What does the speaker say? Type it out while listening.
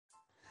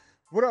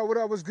What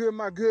up, what's good,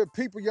 my good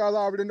people? Y'all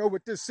already know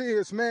what this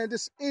is, man.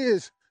 This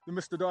is the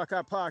Mr. Dark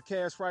Eye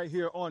Podcast right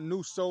here on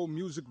New Soul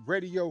Music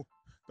Radio,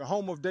 the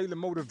home of daily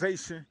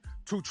motivation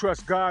to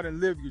trust God and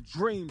live your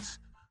dreams.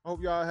 I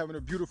hope y'all having a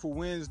beautiful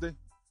Wednesday.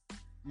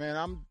 Man,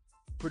 I'm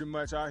pretty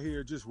much out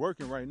here just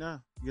working right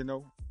now,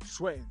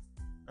 sweating.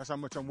 That's how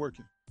much I'm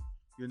working,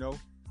 But I'm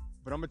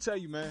going to tell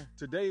you, man,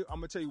 today, I'm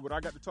going to tell you what I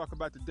got to talk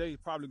about today.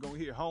 Probably going to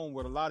hit home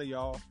with a lot of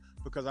y'all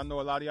because I know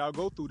a lot of y'all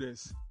go through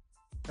this.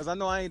 Because I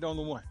know I ain't the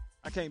only one.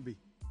 I can't be,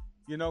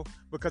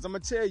 because I'm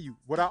going to tell you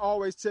what I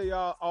always tell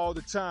y'all all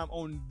the time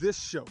on this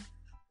show.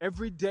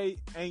 Every day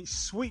ain't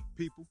sweet,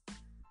 people.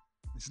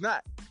 It's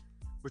not.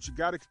 But you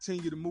got to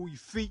continue to move your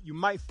feet. You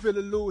might feel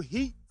a little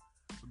heat,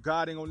 but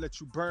God ain't going to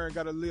let you burn.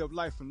 Got to live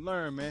life and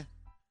learn, man.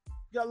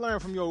 You got to learn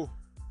from your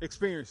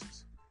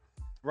experiences,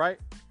 right?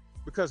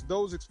 Because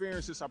those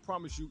experiences, I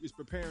promise you, is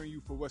preparing you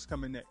for what's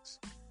coming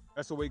next.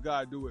 That's the way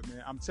God do it,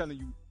 man. I'm telling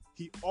you,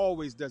 he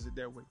always does it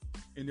that way.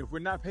 And if we're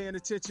not paying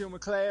attention when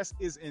class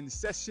is in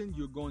session,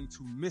 you're going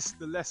to miss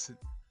the lesson.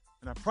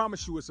 And I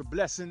promise you it's a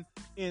blessing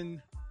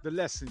in the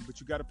lesson,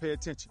 but you got to pay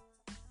attention.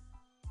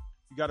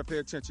 You got to pay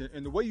attention.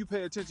 And the way you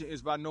pay attention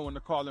is by knowing the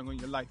calling on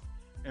your life.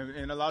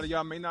 And a lot of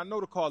y'all may not know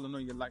the calling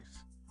on your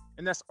life.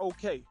 And that's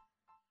okay.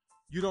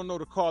 You don't know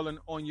the calling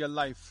on your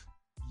life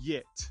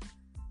yet,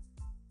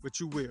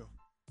 but you will.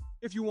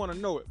 If you want to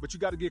know it, but you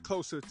got to get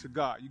closer to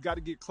God. You got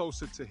to get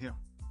closer to him.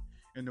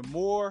 And the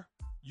more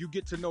you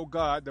get to know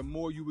God, the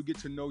more you will get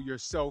to know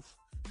yourself,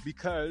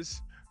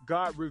 because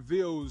God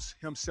reveals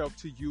himself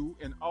to you.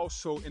 And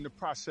also in the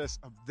process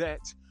of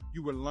that,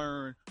 you will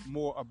learn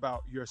more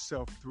about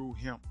yourself through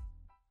him.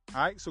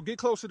 All right. So get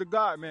closer to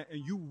God, man,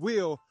 and you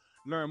will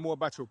learn more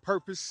about your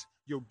purpose,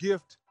 your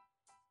gift,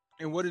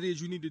 and what it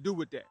is you need to do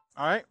with that.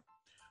 All right.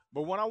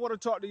 But what I want to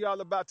talk to y'all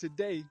about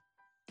today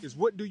is,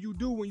 what do you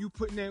do when you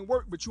putting in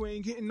work, but you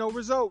ain't getting no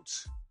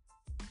results?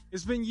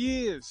 It's been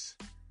years.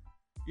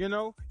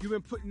 You've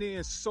been putting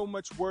in so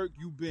much work.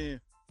 You've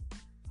been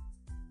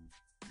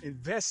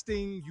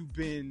investing. You've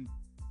been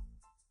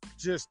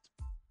just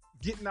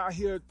getting out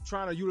here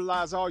trying to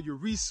utilize all your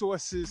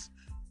resources.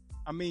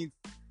 I mean,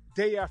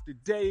 day after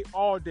day,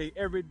 all day,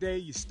 every day.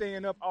 You're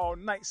staying up all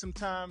night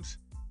sometimes,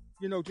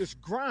 just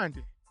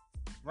grinding,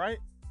 right?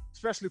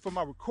 Especially for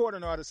my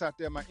recording artists out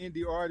there, my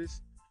indie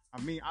artists.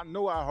 I mean, I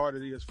know how hard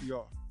it is for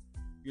y'all,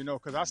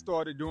 because I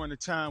started during the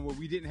time where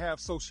we didn't have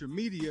social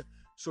media.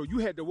 So you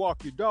had to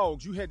walk your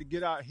dogs. You had to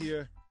get out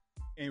here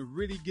and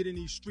really get in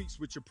these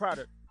streets with your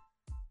product,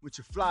 with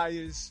your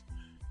flyers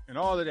and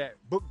all of that.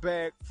 Book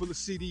bag full of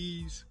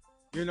CDs.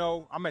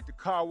 I'm at the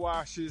car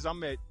washes.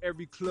 I'm at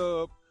every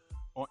club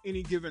on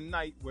any given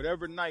night.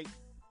 Whatever night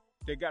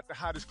they got the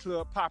hottest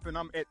club popping,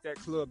 I'm at that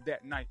club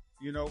that night.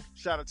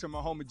 Shout out to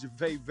my homie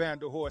Javay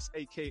Vanderhorst,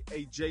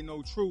 a.k.a. J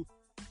No Truth.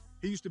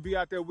 He used to be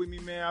out there with me,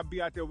 man. I'd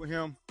be out there with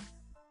him.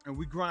 And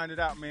we grinded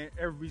out, man,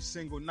 every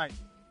single night.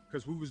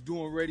 Because we was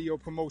doing radio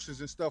promotions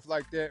and stuff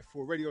like that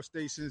for radio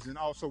stations. And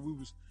also we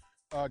was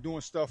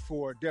doing stuff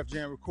for Def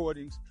Jam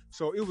recordings.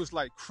 So it was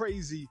like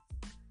crazy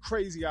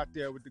out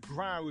there. With the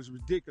grind was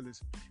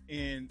ridiculous.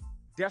 And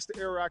that's the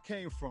era I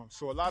came from.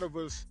 So a lot of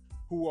us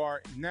who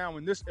are now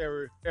in this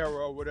era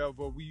or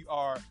whatever, we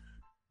are a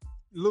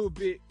little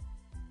bit,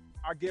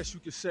 I guess you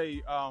could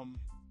say,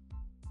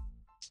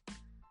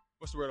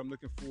 what's the word I'm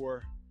looking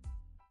for?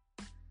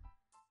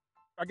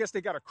 I guess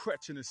they got a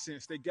crutch in a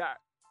sense. They got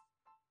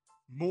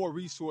more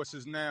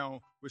resources now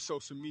with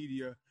social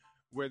media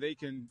where they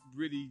can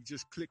really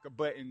just click a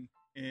button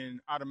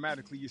and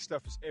automatically your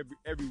stuff is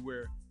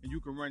everywhere. And you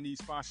can run these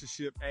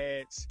sponsorship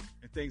ads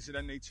and things of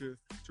that nature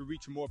to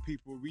reach more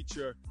people, reach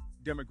your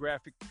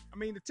demographic. I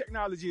mean, the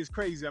technology is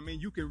crazy. I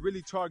mean, you can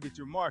really target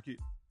your market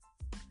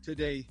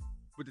today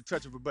with the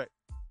touch of a button.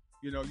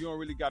 You don't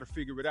really got to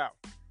figure it out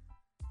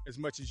as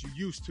much as you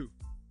used to.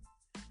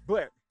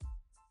 But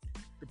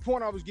the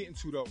point I was getting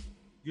to,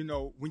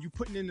 though, when you're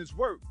putting in this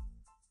work,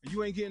 and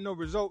you ain't getting no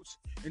results,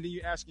 and then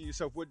you're asking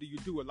yourself, what do you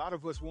do? A lot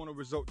of us want to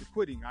resort to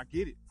quitting. I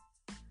get it,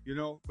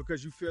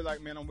 because you feel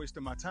like, man, I'm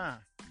wasting my time.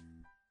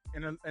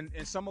 And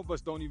some of us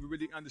don't even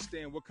really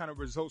understand what kind of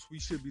results we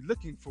should be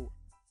looking for,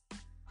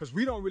 because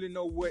we don't really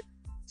know what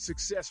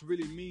success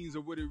really means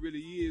or what it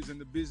really is in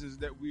the business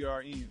that we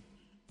are in,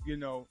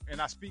 And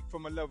I speak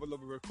from a level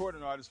of a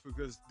recording artist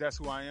because that's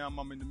who I am.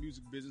 I'm in the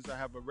music business. I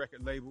have a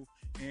record label,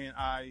 and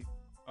I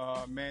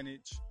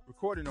manage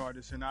recording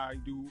artists, and I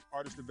do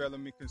artist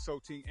development,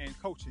 consulting, and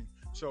coaching.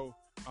 So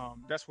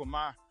that's what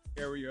my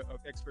area of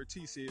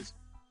expertise is.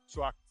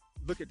 So I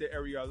look at the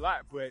area a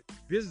lot, but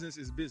business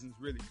is business,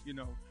 really.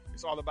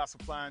 It's all about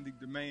supply and the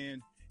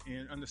demand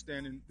and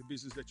understanding the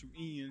business that you're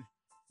in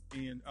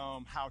and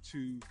how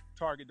to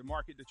target the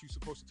market that you're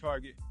supposed to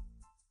target,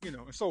 and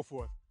so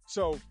forth.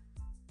 So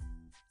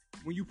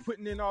when you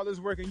putting in all this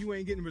work and you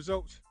ain't getting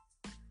results,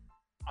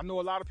 I know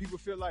a lot of people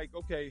feel like,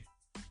 okay,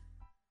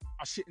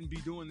 I shouldn't be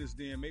doing this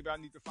then. Maybe I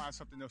need to find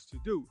something else to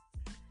do.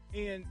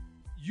 And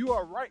you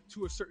are right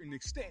to a certain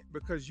extent,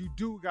 because you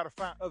do got to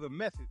find other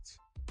methods,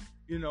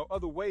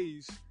 other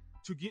ways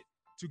to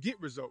get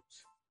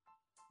results,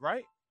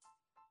 right?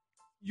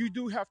 you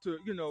do have to,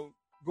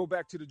 go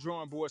back to the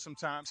drawing board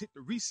sometimes, hit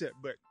the reset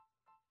button.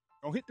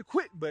 Don't hit the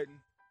quit button,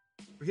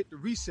 but hit the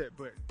reset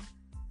button.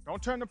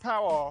 Don't turn the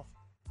power off,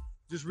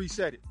 just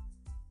reset it.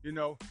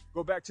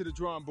 Go back to the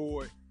drawing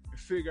board and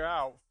figure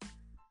out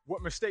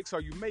what mistakes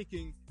are you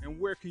making and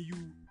where can you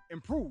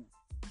improve.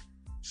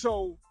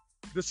 So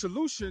the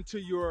solution to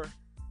your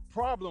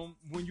problem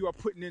when you are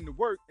putting in the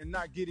work and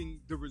not getting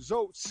the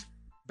results,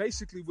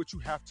 basically what you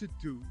have to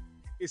do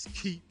is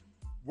keep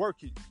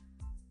working.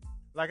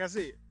 Like I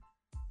said,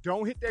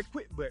 don't hit that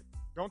quit button.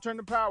 Don't turn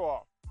the power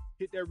off.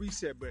 Hit that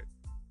reset button.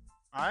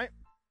 All right?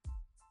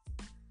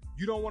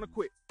 You don't want to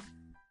quit.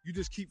 You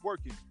just keep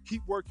working,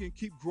 keep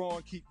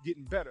growing, keep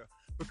getting better.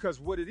 Because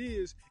what it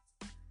is,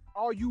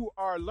 all you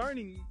are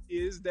learning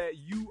is that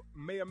you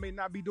may or may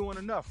not be doing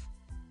enough,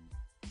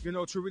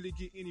 to really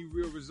get any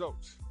real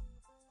results,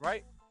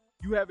 right?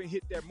 You haven't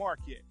hit that mark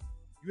yet.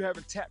 You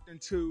haven't tapped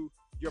into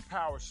your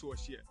power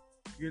source yet.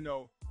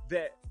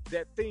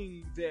 That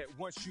thing that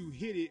once you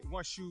hit it,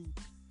 once you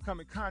come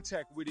in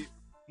contact with it,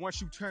 once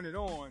you turn it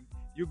on,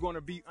 you're going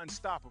to be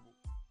unstoppable.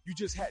 You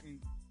just hadn't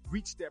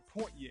reached that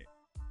point yet.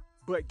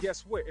 But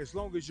guess what? As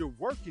long as you're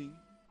working,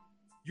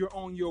 you're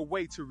on your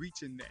way to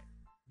reaching that.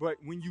 But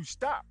when you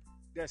stop,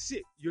 that's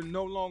it. You're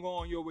no longer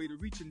on your way to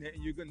reaching that,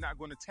 and you're not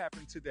going to tap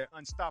into that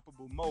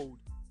unstoppable mode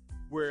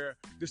where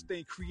this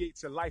thing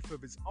creates a life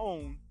of its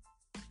own.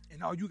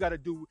 And all you got to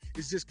do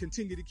is just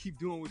continue to keep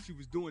doing what you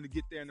was doing to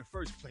get there in the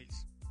first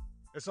place.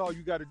 That's all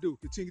you got to do.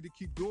 Continue to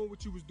keep doing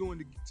what you was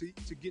doing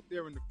to get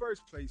there in the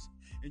first place.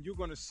 And you're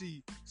going to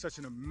see such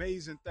an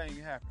amazing thing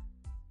happen.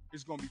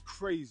 It's going to be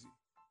crazy.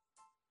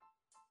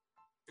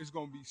 It's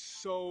going to be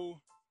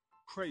so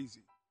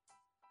crazy.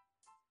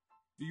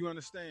 Do you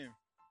understand?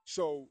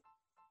 So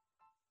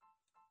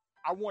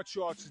I want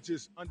y'all to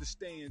just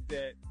understand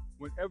that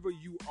whenever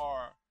you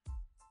are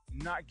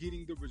not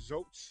getting the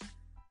results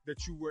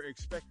that you were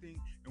expecting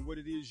and what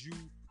it is you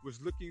was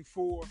looking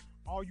for,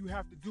 all you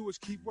have to do is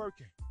keep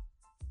working.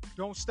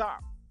 Don't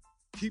stop.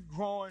 Keep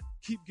growing,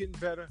 keep getting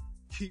better,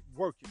 keep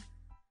working.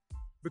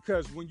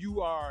 Because when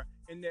you are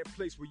in that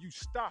place where you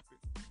stop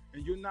it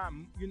and you're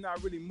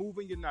not really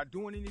moving, you're not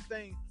doing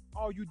anything,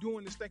 all you're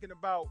doing is thinking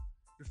about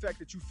the fact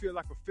that you feel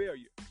like a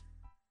failure.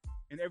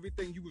 And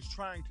everything you was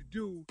trying to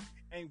do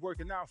ain't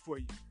working out for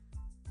you.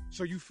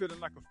 So you feeling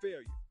like a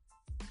failure.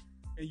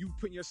 And you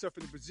putting yourself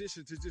in a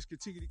position to just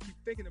continue to keep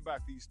thinking about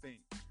these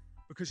things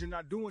because you're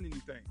not doing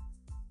anything.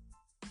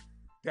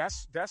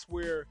 That's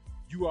where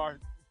you are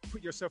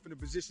put yourself in a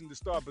position to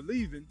start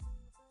believing,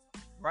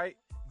 right,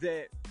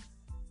 that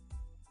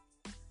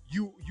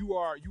you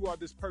are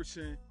this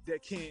person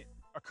that can't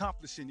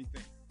accomplish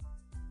anything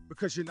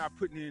because you're not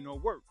putting in no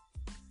work.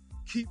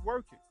 Keep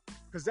working,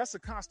 because that's a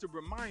constant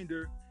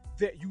reminder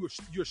that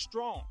you're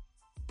strong,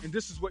 and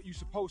this is what you're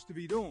supposed to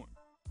be doing.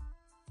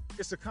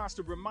 It's a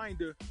constant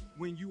reminder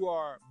when you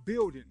are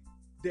building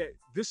that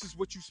this is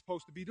what you're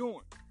supposed to be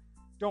doing.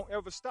 Don't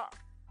ever stop.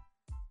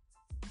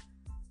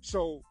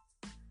 So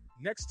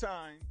next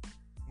time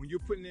when you're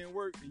putting in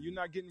work and you're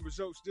not getting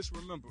results, just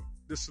remember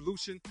the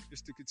solution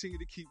is to continue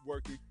to keep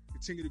working,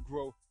 continue to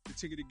grow,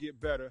 continue to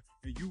get better,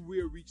 and you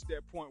will reach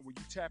that point where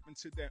you tap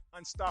into that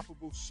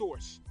unstoppable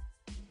source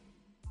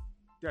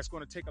that's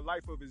going to take a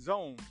life of its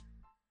own,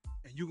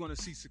 and you're going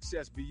to see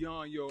success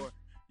beyond your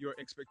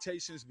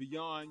expectations,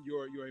 beyond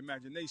your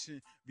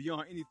imagination,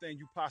 beyond anything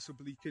you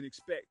possibly can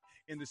expect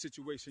in the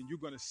situation. You're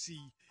going to see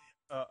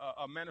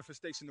a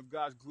manifestation of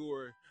God's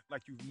glory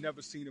like you've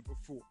never seen it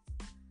before.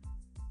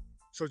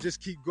 So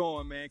just keep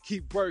going, man.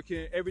 Keep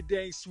working. Every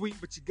day ain't sweet,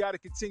 but you got to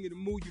continue to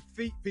move your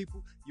feet,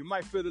 people. You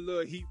might feel a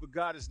little heat, but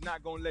God is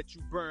not going to let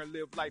you burn.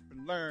 Live life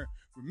and learn.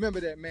 Remember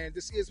that, man.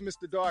 This is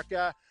Mr. Dark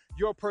Eye,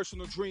 your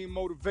personal dream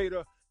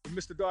motivator. The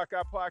Mr. Dark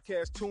Eye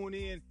Podcast. Tune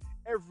in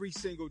every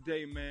single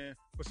day, man,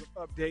 for some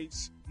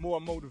updates,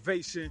 more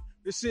motivation.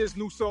 This is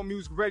New Soul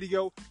Music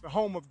Radio, the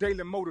home of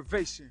daily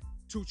motivation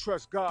to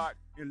trust God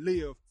and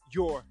live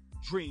your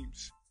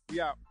dreams.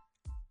 We out.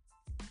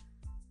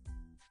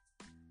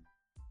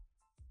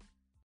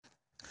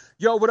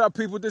 Yo, what up,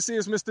 people? This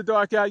is Mr.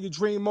 Dark Eye, your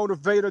dream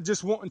motivator.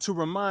 Just wanting to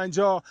remind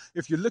y'all,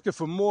 if you're looking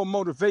for more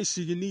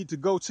motivation, you need to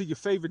go to your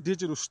favorite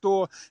digital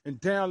store and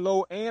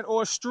download and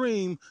or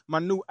stream my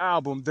new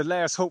album, The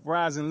Last Hope,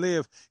 Rise and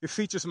Live. It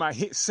features my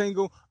hit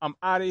single, I'm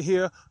Outta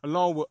Here,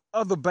 along with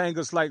other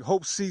bangers like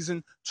Hope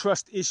Season,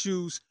 Trust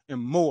Issues, and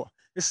more.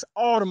 It's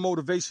all the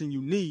motivation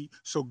you need,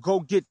 so go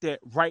get that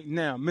right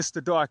now.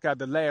 Mr. Dark Eye,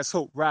 The Last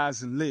Hope,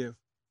 Rise and Live.